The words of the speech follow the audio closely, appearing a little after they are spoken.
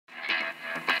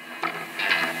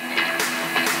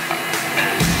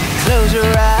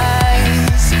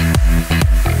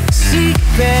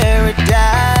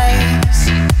paradise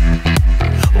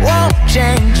won't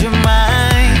change your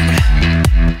mind.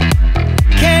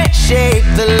 Can't shape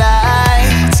the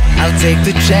lights. I'll take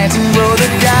the chance and roll the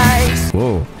dice.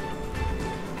 Whoa.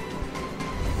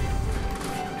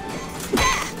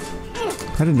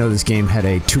 I didn't know this game had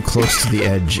a too close to the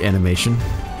edge animation.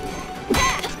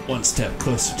 One step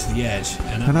closer to the edge,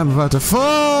 and I'm about to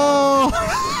fall!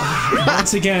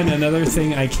 Once again, another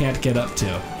thing I can't get up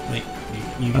to. Like,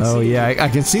 you can see yeah, I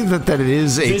can see that it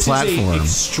is a platform. This is an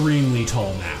extremely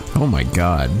tall map. Oh my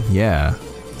god, yeah.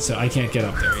 So I can't get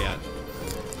up there yet.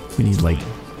 We need, like,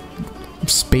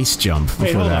 space jump before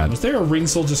Wait, hold that. on. Was there a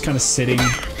ringsoul just kind of sitting?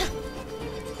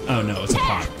 Oh no, it's a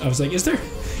pot. I was like, is there...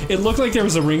 It looked like there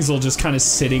was a ringsoul just kind of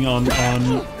sitting on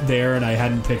there and I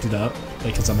hadn't picked it up.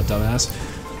 Like, because I'm a dumbass.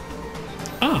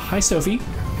 Ah, hi Sophie.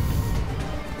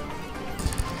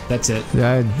 That's it.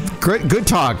 Great, good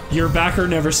talk. Your backer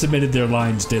never submitted their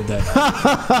lines, did they?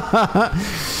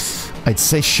 I'd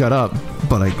say shut up,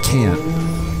 but I can't.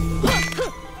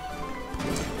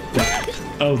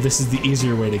 Oh, this is the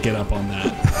easier way to get up on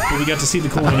that. But we got to see the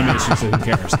cool animation, so who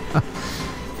cares?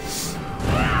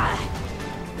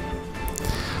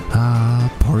 Ah,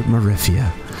 Port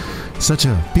Marifia. Such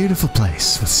a beautiful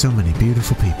place with so many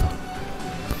beautiful people.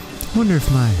 I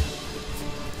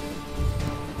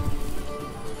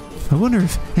wonder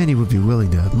if Annie would be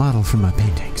willing to model for my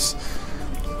paintings.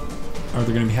 Are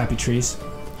there going to be happy trees?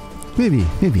 Maybe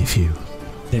a few.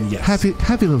 Then yes. Happy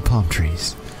little palm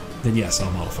trees. Then yes,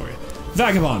 I'll model for you.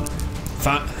 Vagabond!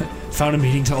 Found a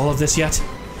meaning to all of this yet?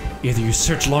 Either you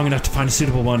search long enough to find a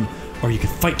suitable one, or you can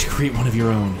fight to create one of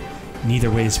your own. Neither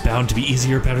way is bound to be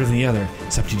easier or better than the other.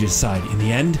 It's up to you to decide in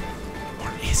the end, or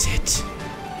is it?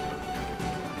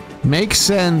 Makes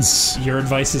sense. Your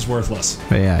advice is worthless.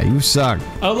 But yeah, you suck.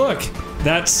 Oh look,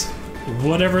 that's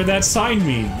whatever that sign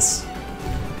means.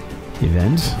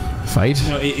 Event? Fight?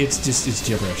 No, it's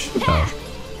gibberish. Oh.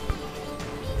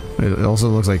 It also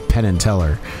looks like Penn and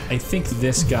Teller. I think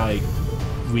this guy,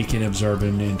 we can absorb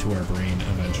him into our brain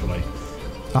eventually.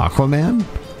 Aquaman?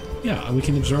 Yeah, we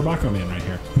can absorb Aquaman right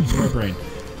here into our brain.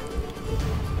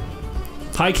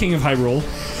 Hi, King of Hyrule.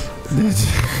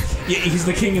 Yeah, he's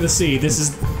the king of the sea. This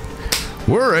is...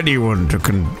 Were anyone to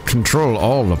control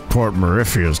all of Port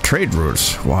Marifia's trade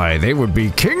routes, why, they would be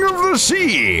king of the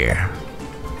sea!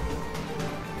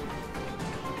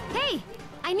 Hey,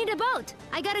 I need a boat.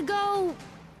 I gotta go...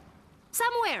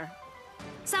 somewhere.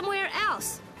 Somewhere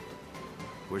else.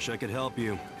 Wish I could help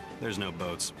you. There's no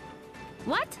boats.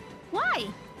 What? Why?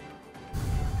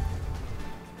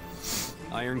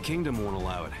 Iron Kingdom won't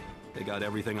allow it. They got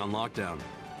everything on lockdown.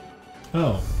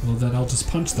 Oh, well then I'll just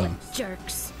punch them.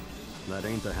 Jerks. That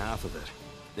ain't the half of it.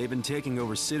 They've been taking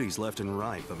over cities left and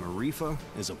right, but Marifa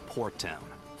is a port town.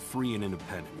 Free and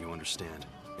independent, you understand.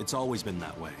 It's always been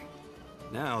that way.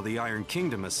 Now, the Iron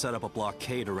Kingdom has set up a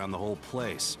blockade around the whole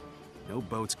place. No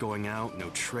boats going out, no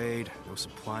trade, no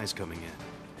supplies coming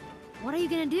in. What are you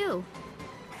gonna do?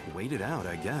 Wait it out,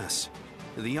 I guess.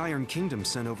 The Iron Kingdom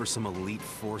sent over some elite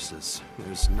forces.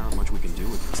 There's not much we can do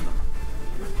against them.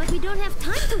 But we don't have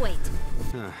time to wait.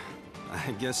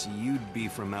 I guess you'd be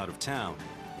from out of town.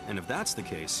 And if that's the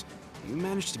case, you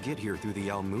managed to get here through the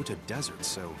Almuta Desert,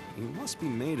 so you must be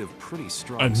made of pretty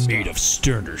strong I'm stuff. made of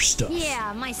sterner stuff.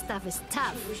 Yeah, my stuff is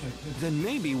tough. Then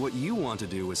maybe what you want to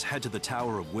do is head to the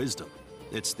Tower of Wisdom.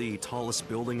 It's the tallest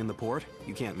building in the port.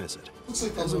 You can't miss it. Looks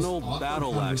like There's an old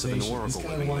battle axe of an oracle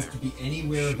living wants there. to be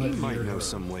anywhere but She might near know her.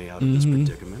 some way out of this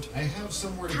predicament. I have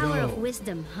somewhere to Tower go. of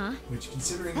Wisdom, huh? Which,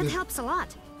 considering That that helps a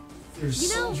lot. there's You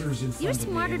know, soldiers in front you're of me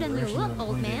smarter in the than you direction look, I'm old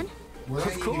pointing, man. Where I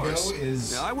Of need course. to go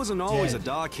is I wasn't always dead. a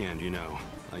dockhand, you know.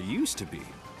 I used to be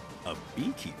a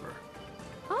beekeeper.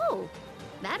 Oh,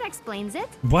 that explains it.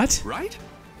 What? Right?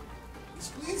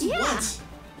 Explains Yeah. what?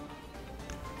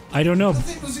 I don't know.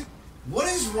 Nothing was. What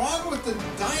is wrong with the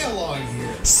dialogue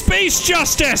here? Space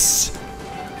justice!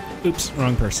 Oops,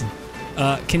 wrong person.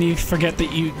 Can you forget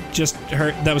that you just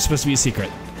heard that was supposed to be a secret?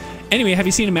 Anyway, have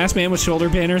you seen a masked man with shoulder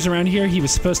banners around here? He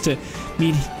was supposed to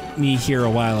meet me here a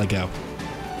while ago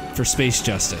for space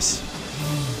justice.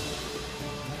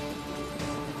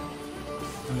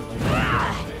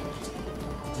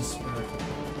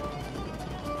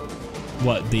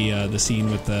 What, the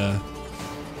scene with the...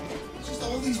 It's just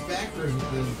all these backgrounds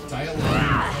with the dialogue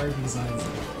and card designs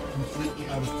that are completely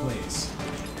out of place.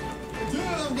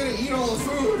 Yeah, I'm gonna eat all the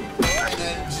food! And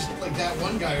then just like that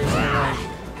one guy who's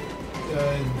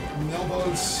like, no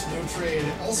boats, no trade.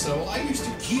 Also, I used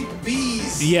to keep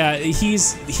bees! Yeah,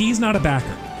 he's not a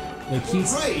backer. Like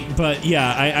he's right. But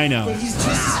yeah, I know. But he's just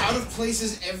as out of place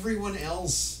as everyone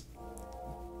else.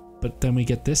 But then we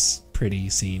get this pretty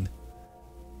scene.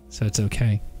 So it's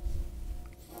okay.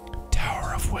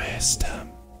 Tower of Wisdom.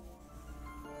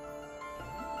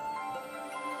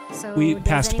 So We does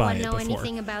passed by anyone it know before.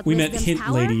 anything about We met Wisdom's Hint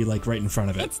Tower? Lady like right in front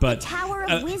of it, It's the but Tower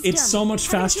of Wisdom. it's so much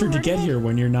Haven't faster you to heard get of it? here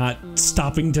when you're not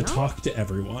stopping to talk to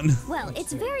everyone. Well,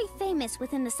 it's very famous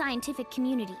within the scientific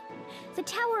community. The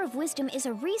Tower of Wisdom is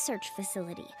a research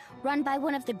facility run by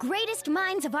one of the greatest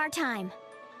minds of our time.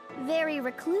 Very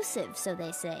reclusive, so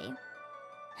they say.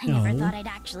 I never No. thought I'd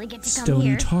actually get to come Stony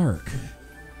here. Tark.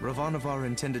 Ravanavar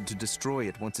intended to destroy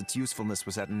it once its usefulness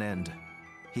was at an end.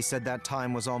 He said that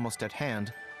time was almost at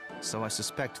hand, so I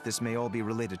suspect this may all be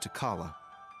related to Kala.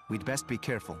 We'd best be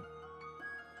careful.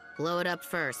 Blow it up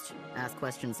first. Ask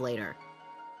questions later.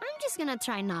 I'm just gonna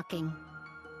try knocking.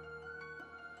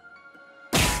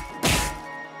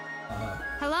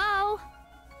 Hello?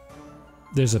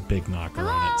 There's a big knocker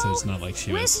on it, so it's not like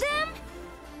she was. Wisdom?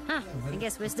 Huh, I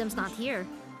guess Wisdom's not here.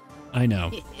 I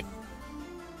know.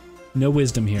 No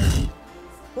wisdom here.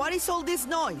 What is all this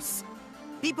noise?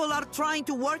 People are trying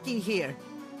to work in here.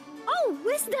 Oh,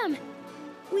 Wisdom!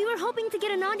 We were hoping to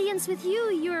get an audience with you,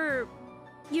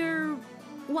 your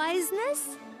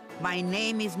wiseness? My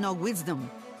name is no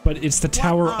Wisdom. But it's the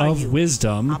Tower are of you?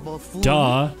 Wisdom. A buffoon?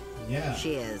 Duh. Yeah.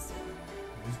 She is.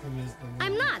 Wisdom is the one.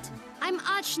 I'm not. I'm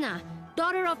Achna,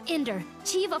 daughter of Inder,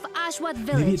 chief of Ashwat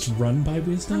Maybe village. it's run by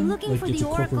Wisdom? I'm looking like for it's the a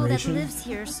oracle that corporation? lives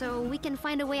here so we can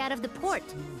find a way out of the port.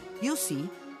 You see,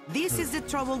 this is the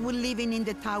trouble with living in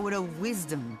the Tower of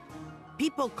Wisdom.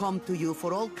 People come to you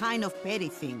for all kind of petty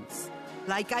things.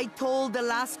 Like I told the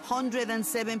last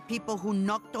 107 people who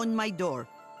knocked on my door.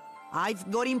 I've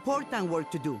got important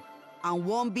work to do and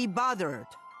won't be bothered.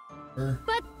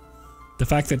 But The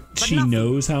fact that she nothing.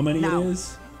 knows how many Now, it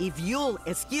is? if you'll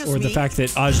excuse Or me... the fact that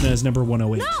Ajna is number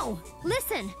 108? no!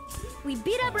 Listen! We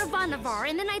beat up Ravanavar,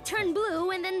 and then I turned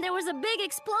blue, and then there was a big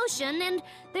explosion, and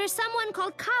there's someone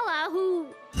called Kala who...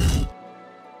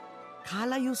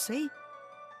 Kala, you say?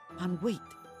 And wait,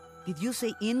 did you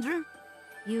say Indra?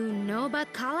 You know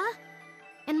about Kala?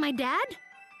 And my dad?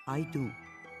 I do.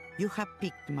 You have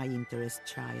piqued my interest,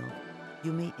 child.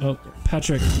 You may Oh, enter.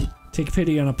 Patrick, take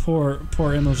pity on a poor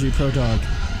MLG Pro Dog.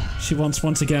 She wants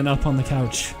once again up on the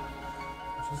couch.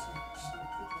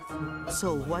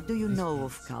 So, what do you know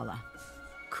of Kala?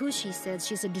 Kushi said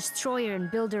she's a destroyer and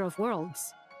builder of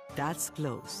worlds. That's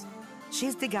close.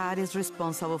 She's the goddess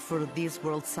responsible for these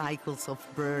world cycles of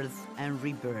birth and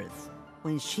rebirth.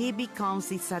 When she becomes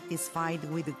dissatisfied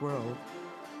with the world,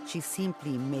 she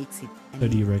simply makes it So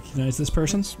do you recognize this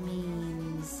person?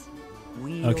 Means...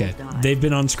 we Okay, all die. they've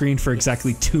been on screen for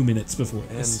exactly 2 minutes before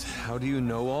And this. how do you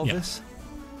know all Yeah. this?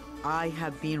 I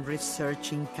have been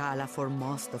researching Kala for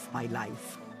most of my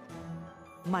life.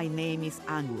 My name is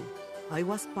Angu. I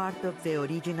was part of the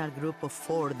original group of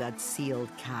 4 that sealed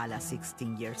Kala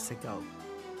 16 years ago.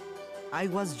 I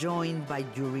was joined by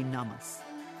Yuri Namas,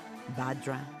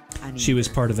 Badra, and She was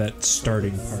Inder. part of that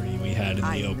starting party we had in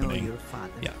I the know opening. your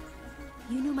father. Yeah.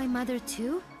 You knew my mother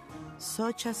too?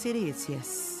 Such as it is,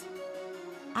 yes.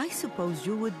 I suppose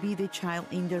you would be the child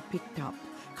Inder picked up,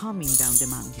 coming down the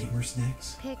mountain. Gamer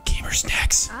snacks. Pick Gamer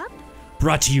Snacks. up?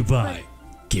 Brought to you by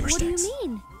Gamer What do Snacks. you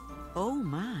mean? Oh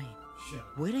my, Shit.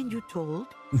 weren't you told?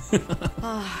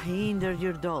 Inder,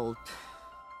 you're dolt.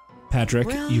 Patrick,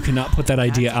 Well, you cannot put that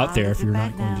idea that's out there all if the you're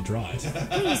not bad going now. to draw it.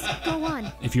 Please, go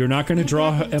on. If you're not going to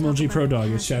draw Maybe I can MLG talk Pro about Dog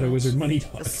the as Shadow Wizard Money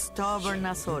Dog. Stubborn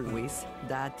as always,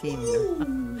 that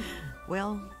Inder.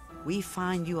 Well, we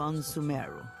find you on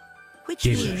Sumeru, which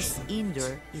Gamer. means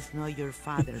Inder is not your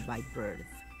father by birth.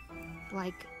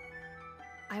 Like,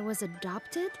 I was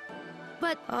adopted?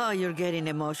 But Oh, you're getting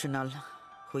emotional,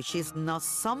 which is not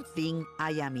something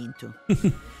I am into.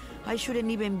 I shouldn't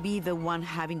even be the one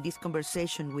having this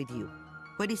conversation with you.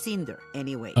 Where is Inder,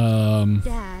 anyway?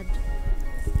 Dad,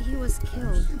 he was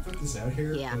killed. Put this out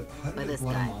here. Yeah, but how by did this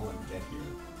guy. Guatemala get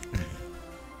here?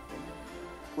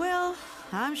 Well,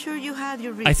 I'm sure you had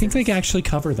your reasons. I think they actually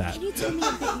cover that. Can you tell me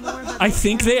a bit more about I the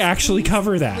think they parents, actually please?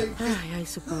 cover that. I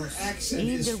suppose. Accent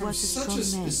is Inder from was a such strong a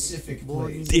man. specific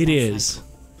Born place. in It the is. cycle.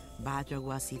 Badra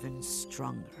was even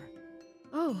stronger.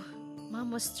 Oh,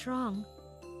 Mom was strong.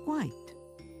 Quite.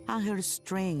 And her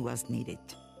strength was needed.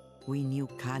 We knew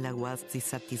Kala was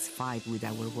dissatisfied with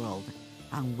our world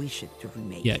and wished to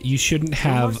remain. Yeah, you shouldn't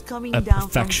have Rumors coming a down from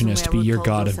perfectionist be Sumeru your told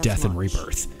god us of as death and much.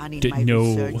 rebirth. And in D- my no.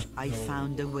 research, I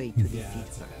found a way to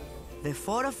defeat her. The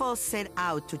 4 of us set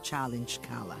out to challenge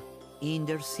Kala.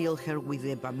 Inder sealed her with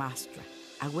the Brahmastra,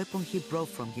 a weapon he brought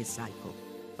from his cycle.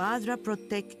 Badra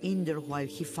protect Inder while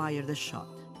he fired the shot.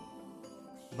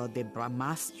 But the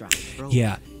Brahmastra broke.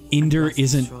 Yeah, and Inder was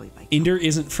isn't destroyed by Kala. Inder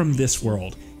isn't from this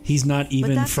world. He's not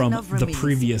even that's from enough the reminiscing.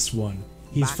 previous one.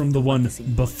 He's Back from the to one what is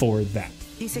important. before that.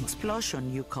 This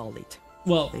explosion, you call it.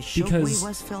 Well, The because shockwave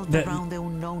was felt that around the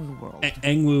unknown world.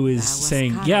 Angwu is That was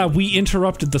saying, Kala yeah, with we you.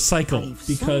 interrupted the cycle And if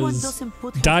someone because doesn't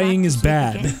put her dying back is to sleep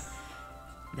bad. again,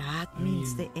 that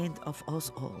means the end of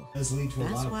us all. Does lead to a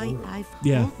That's lot of why boredom. I've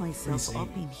Yeah. holed myself Pretty up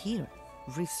sane. in here,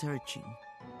 researching.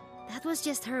 That was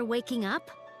just her waking up?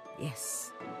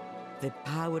 Yes, the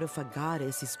power of a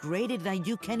goddess is greater than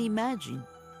you can imagine.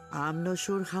 I'm not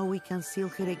sure how we can seal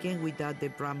her again without the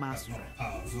Brahmastra.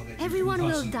 Powerful that you Everyone can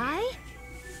will possibly- die?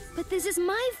 But this is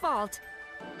my fault.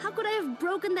 How could I have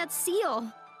broken that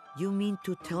seal? You mean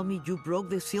to tell me you broke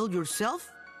the seal yourself?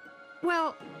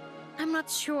 Well, I'm not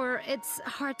sure. It's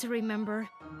hard to remember.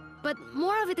 But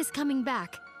more of it is coming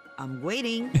back. I'm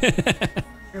waiting.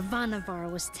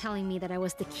 Ravanavar was telling me that I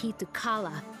was the key to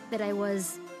Kala, that I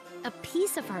was a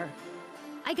piece of her.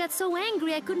 I got so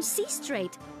angry I couldn't see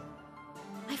straight.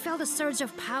 I felt a surge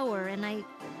of power, and I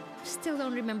still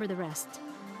don't remember the rest.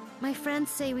 My friends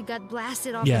say we got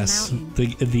blasted off Yes, the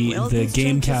mountain. Well, the this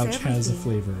game changes couch has a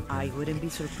everything. flavor. I wouldn't be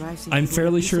surprised if I'm you were a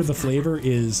fairly piece sure of the Kala. flavor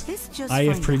is Let's just I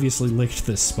have find out. previously licked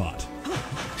this spot.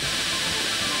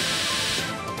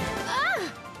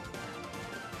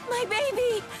 My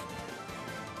baby!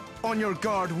 On your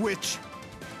guard, witch!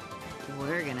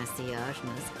 We're gonna see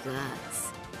Ajna's guts.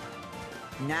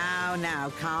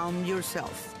 Now, calm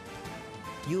yourself.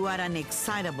 You are an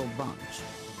excitable bunch.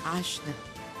 Ashna,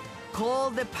 call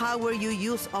the power you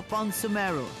use upon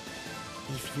Sumeru.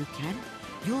 If you can,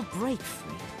 you'll break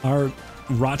free. Our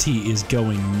Rati is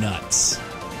going nuts.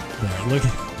 There, look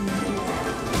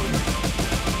at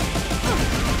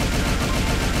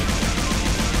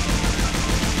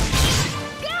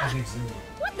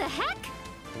What the heck?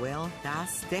 Well,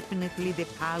 that's definitely the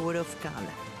power of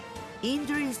Kala.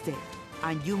 Indra is dead,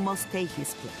 and you must take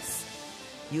his place.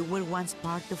 You were once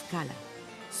part of Kala,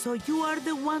 so you are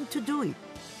the one to do it.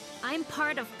 I'm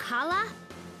part of Kala?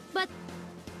 But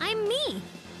I'm me.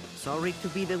 Sorry to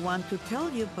be the one to tell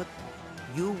you, but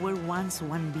you were once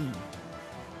one being.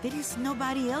 There is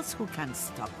nobody else who can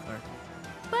stop her.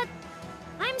 But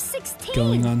I'm 16.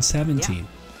 going on 17.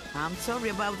 I'm sorry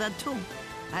about that too.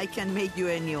 I can make you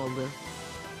any older.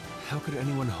 How could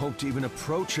anyone hope to even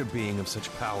approach a being of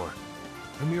such power?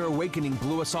 A mere awakening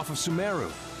blew us off of Sumeru.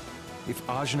 If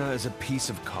Ajna is a piece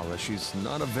of Kala, she's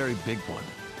not a very big one.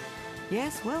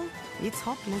 Yes, well, it's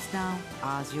hopeless now,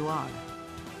 as you are.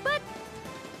 But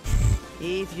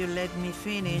If you let me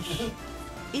finish,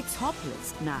 it's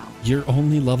hopeless now. You're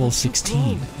only level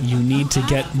 16. You need to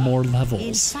get more In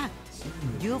levels. fact,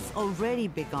 you've already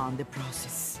begun the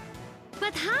process.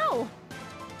 But how?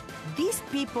 These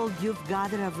people you've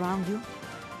gathered around you,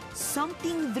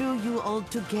 something drew you all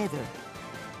together.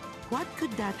 What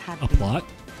could that have A been? plot?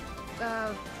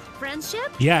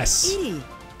 Friendship? Yes.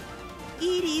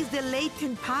 It is the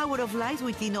latent power of life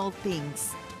within all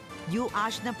things. You,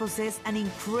 Ashna, possess an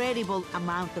incredible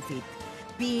amount of it,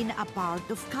 being a part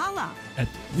of Kala.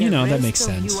 You know, The that makes rest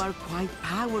of sense. You are quite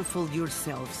powerful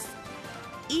yourselves.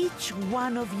 Each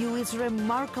one of you is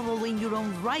remarkable in your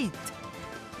own right.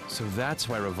 So that's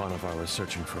why Ravanavar was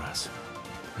searching for us.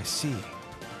 I see.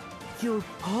 Your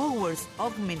powers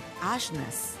augment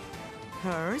Ashna's.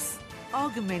 Hers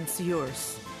augments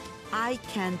yours. I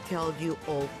can tell you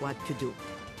all what to do.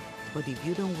 But if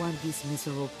you don't want this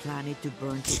miserable planet to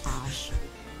burn to ash,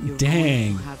 you're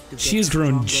Dang. going to have to She get has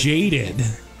grown stronger jaded.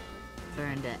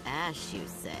 Burn to ash, you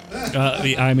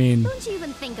say? I mean, Don't you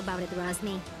even think about it,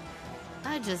 Rosny.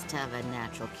 I just have a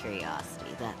natural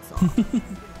curiosity, that's all.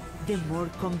 The more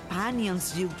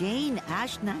companions you gain,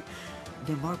 Ashna,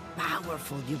 the more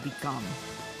powerful you become.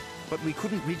 But we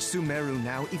couldn't reach Sumeru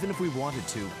now, even if we wanted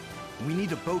to. We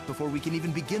need a boat before we can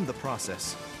even begin the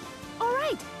process. All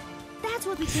right. That's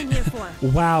what we came here for.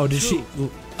 wow, did she...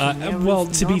 Sumeru well,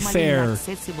 is to be normally fair,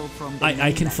 inaccessible from the I can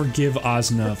mainland. forgive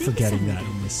Asna But this forgetting is that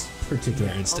in this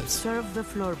particular instance. Observe the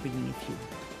floor beneath you.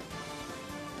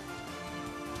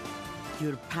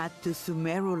 Your path to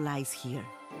Sumeru lies here,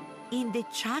 in the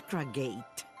Chakra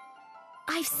Gate.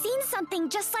 I've seen something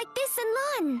just like this in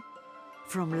Lun.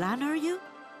 From Lan, are you?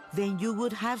 Then you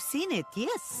would have seen it,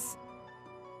 yes.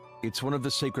 It's one of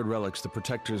the sacred relics the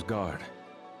Protectors guard.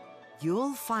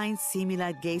 You'll find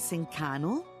similar gates in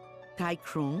Kanu,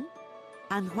 Kaikrung,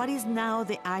 and what is now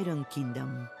the Iron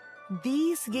Kingdom.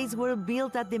 These gates were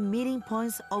built at the meeting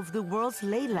points of the world's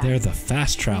ley lines. They're the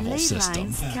fast travel Ley system.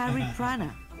 lines carry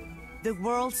prana, the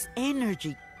world's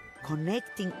energy,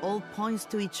 connecting all points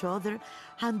to each other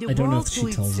and the I don't know world if she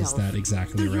to tells us itself. that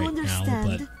exactly Do you right now,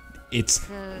 understand? but it's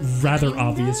rather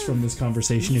obvious from this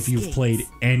conversation if you've played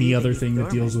any other thing that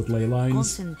deals with ley lines.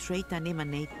 Concentrate and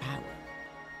emanate power.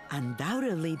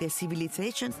 Undoubtedly, the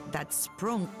civilizations that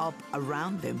sprung up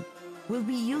around them will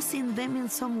be using them in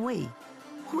some way,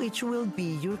 which will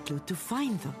be your clue to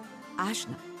find them.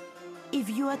 Ashna, if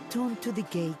you attune to the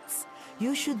gates,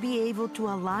 you should be able to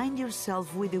align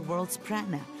yourself with the world's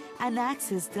prana and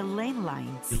access the lane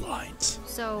lines.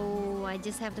 So I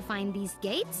just have to find these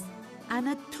gates? And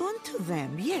attune to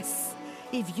them, yes.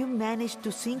 If you manage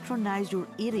to synchronize your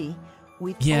ETA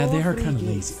with all they are three kind of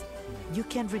gates, lazy. you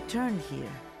can return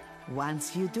here.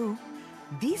 Once you do,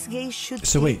 these gates should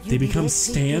So wait, take you they become directly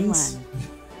to stands? land.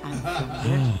 And from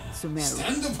there, Sumeru.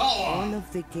 Stand of power! All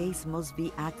of the gates must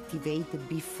be activated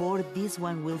before this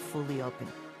one will fully open.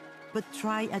 But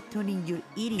try attuning your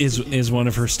ETA Is one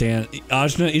of her stand.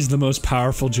 Ajna is the most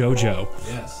powerful JoJo.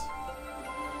 Yes.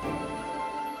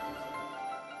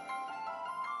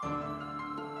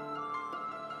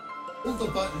 Hold the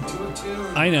button to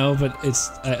attune. I know, but it's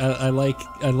I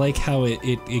like how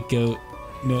it go.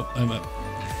 No, I'm up.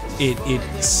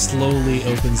 It slowly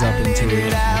opens up into a